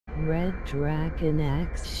Red Dragon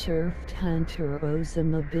Axe Sheriff Hunter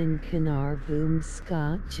Ozama Bin Kanar Boom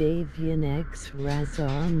Scott Javian X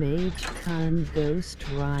Razar Mage Khan Ghost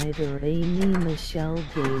Rider Amy Michelle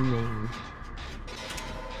Gaming.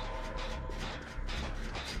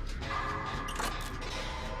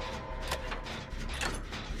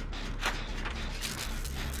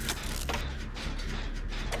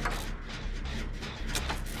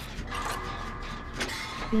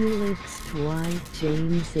 Felix Dwight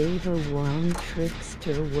James Ava Wong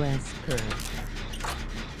Trickster Wesker.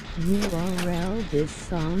 URL this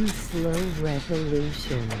song Slow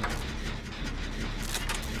Revolution.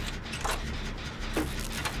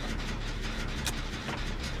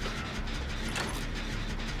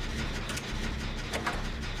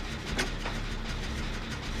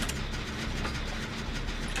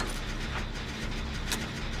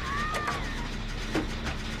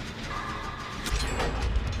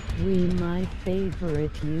 My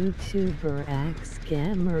favorite YouTuber Axe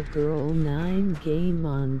Gamer Girl 9 game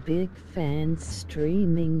on Big Fans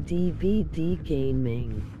streaming DVD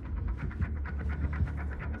gaming.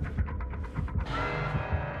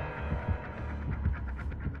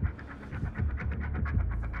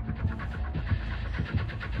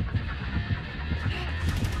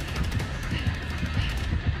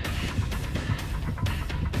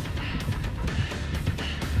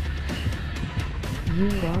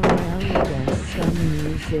 URL does some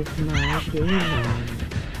music my game on.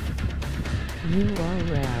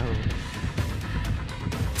 URL.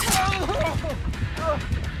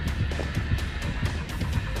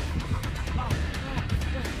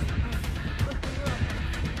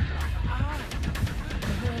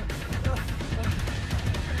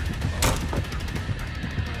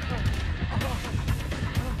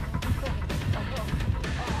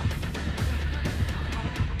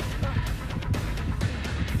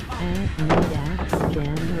 Add me Axe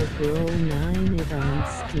Gamer Girl 9 it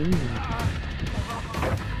on Steam.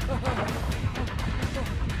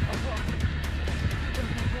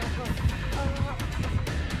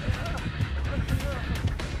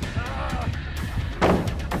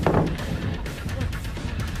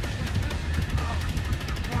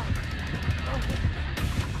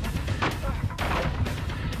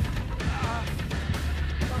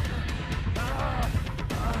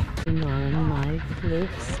 On my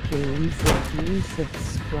Felix games if you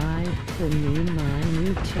subscribe to me my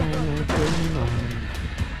new channel Game On.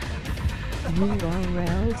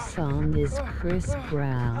 URL song is Chris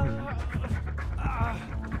Brown.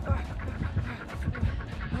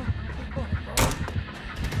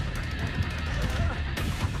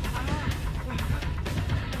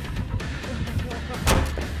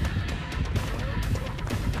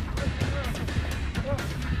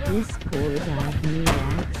 Discord add me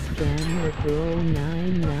Axe Gamer Girl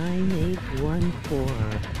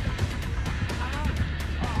 99814.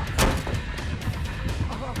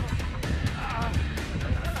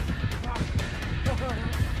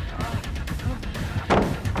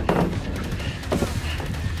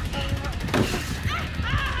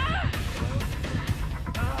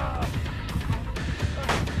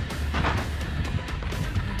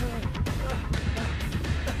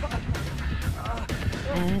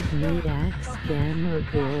 Add me Axe Gamer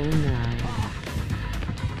Girl 9.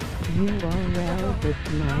 URL with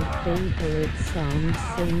my favorite song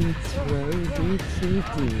Saints Row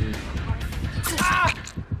DTD.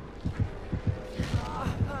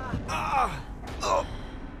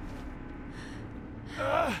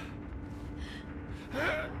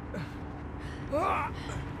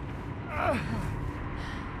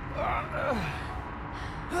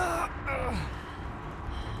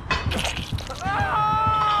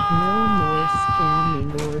 No more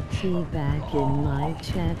scamming or teabag in my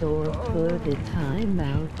chat or put a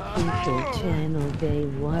timeout. People channel they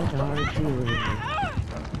what are doing.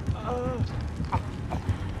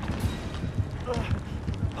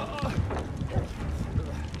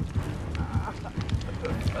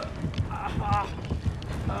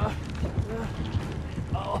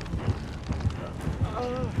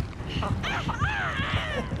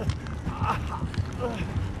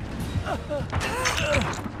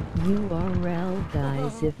 URL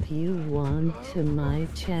guys if you want to my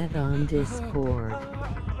chat on Discord.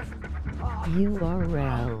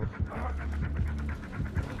 URL.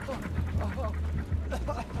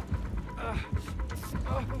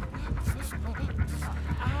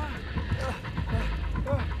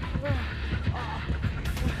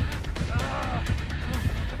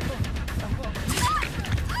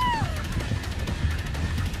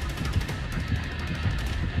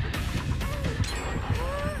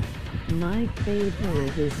 My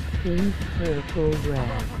favorite is pink, purple,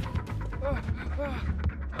 red.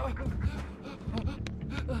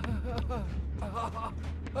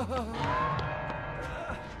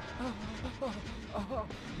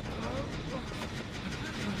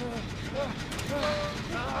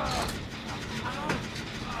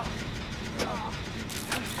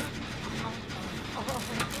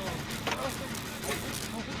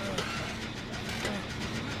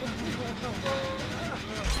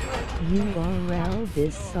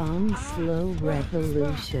 this song slow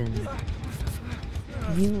revolution.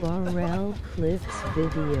 URL clips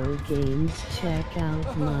video games. Check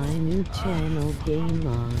out my new channel Game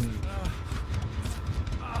On.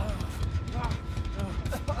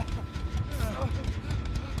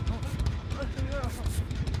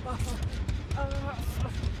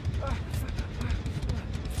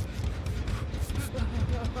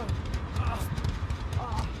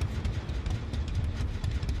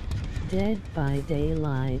 Dead by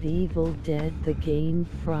Daylight, Evil Dead the game,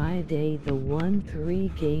 Friday the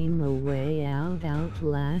 1-3 game, Away Out,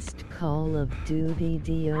 Outlast, Call of Duty,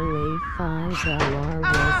 DOA 5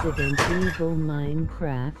 LR, Resident Evil,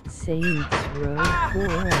 Minecraft, Saints Row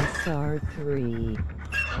 4, SR3.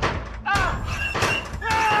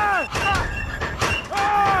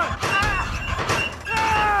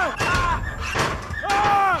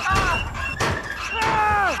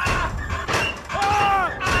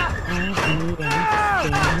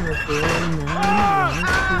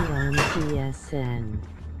 On PSN.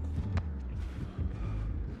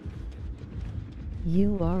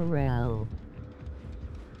 URL.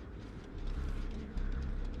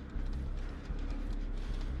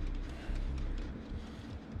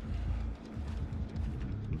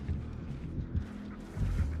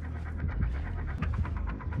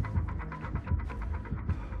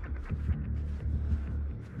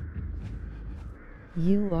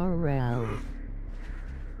 URL.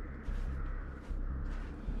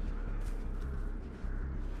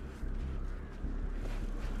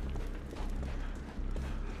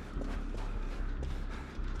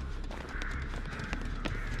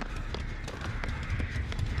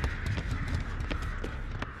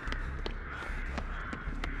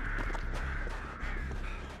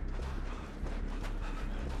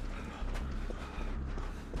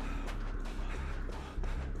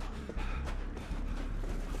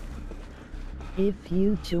 If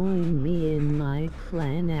you join me in my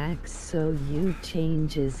clan Axe, so you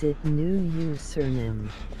changes it new username.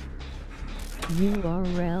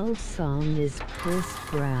 URL song is Chris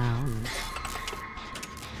Brown.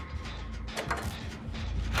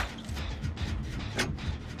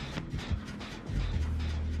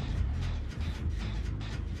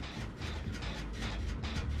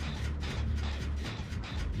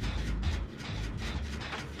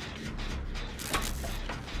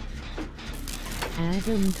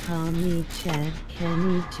 Adam, Tommy, Chad,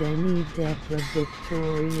 Kenny, Jenny, Deborah,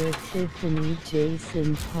 Victoria, Tiffany,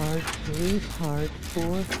 Jason, Part 3, Part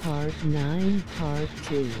 4, Part 9, Part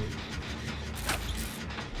 2.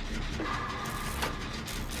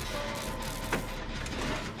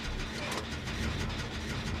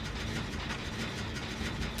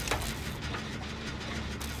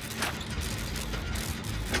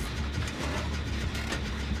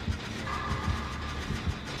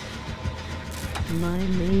 My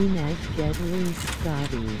main at Gedley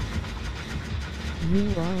Scotty.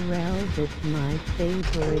 URL that my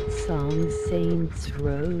favorite song Saints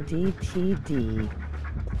Row DTD.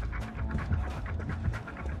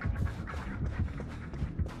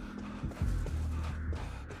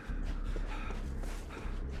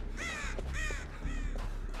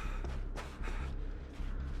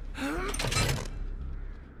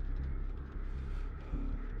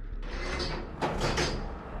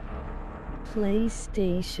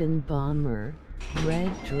 PlayStation Bomber,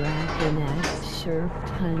 Red Dragon Axe, Sheriff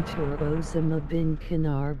Hunter, Osama Bin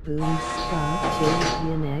Kanar, Boom Scott,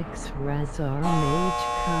 Javian X, Razar, Mage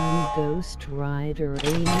Khan, Ghost Rider,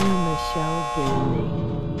 Amy, Michelle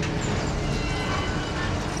Gaming.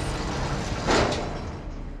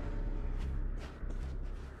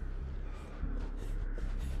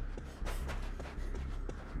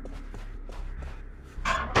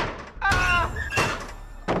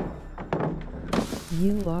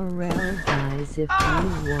 URL guys, if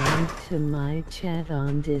you want to my chat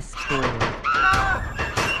on Discord.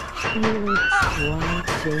 Felix White,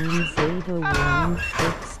 James Ada Wong,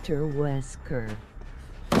 Trickster Wesker.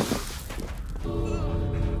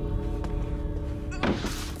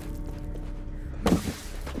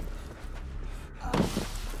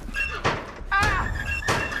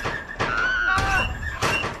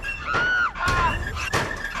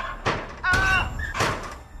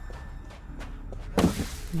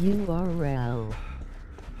 URL.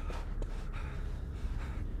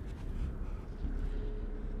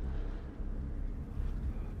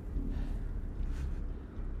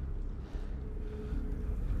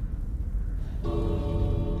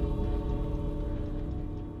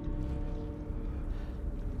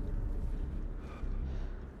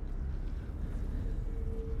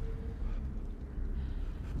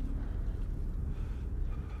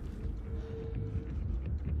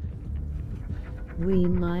 We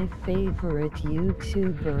my favorite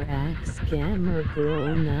YouTuber Axe Gamer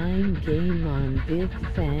Girl 9 game on Big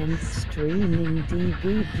Fans streaming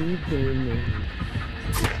DVD gaming.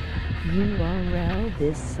 URL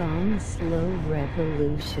this song Slow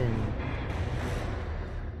Revolution.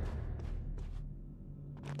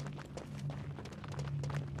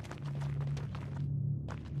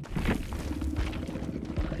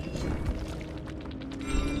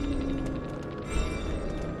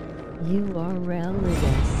 URL it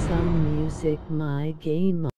as some music my game